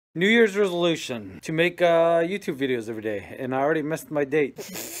New Year's resolution to make YouTube videos every day, and I already missed my date.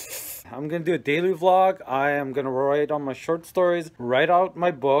 I'm gonna do a daily vlog. I am gonna write on my short stories, write out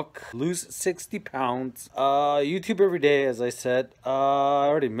my book, lose 60 pounds, YouTube every day, as I said. I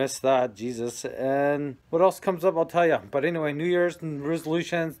already missed that, Jesus. And what else comes up, I'll tell you. But anyway, New Year's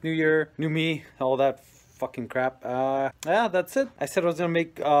resolutions, new year, new me, all that fucking crap. Yeah, that's it. I said I was gonna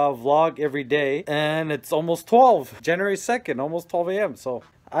make a vlog every day, and it's almost 12, January 2nd, almost 12 a.m. So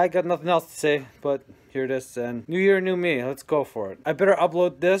I got nothing else to say, but here it is. And new year, new me. Let's go for it. I better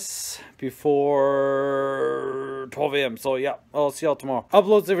upload this before 12 a.m. So yeah, I'll see y'all tomorrow.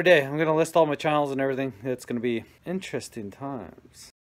 Uploads every day. I'm gonna list all my channels and everything. It's gonna be interesting times.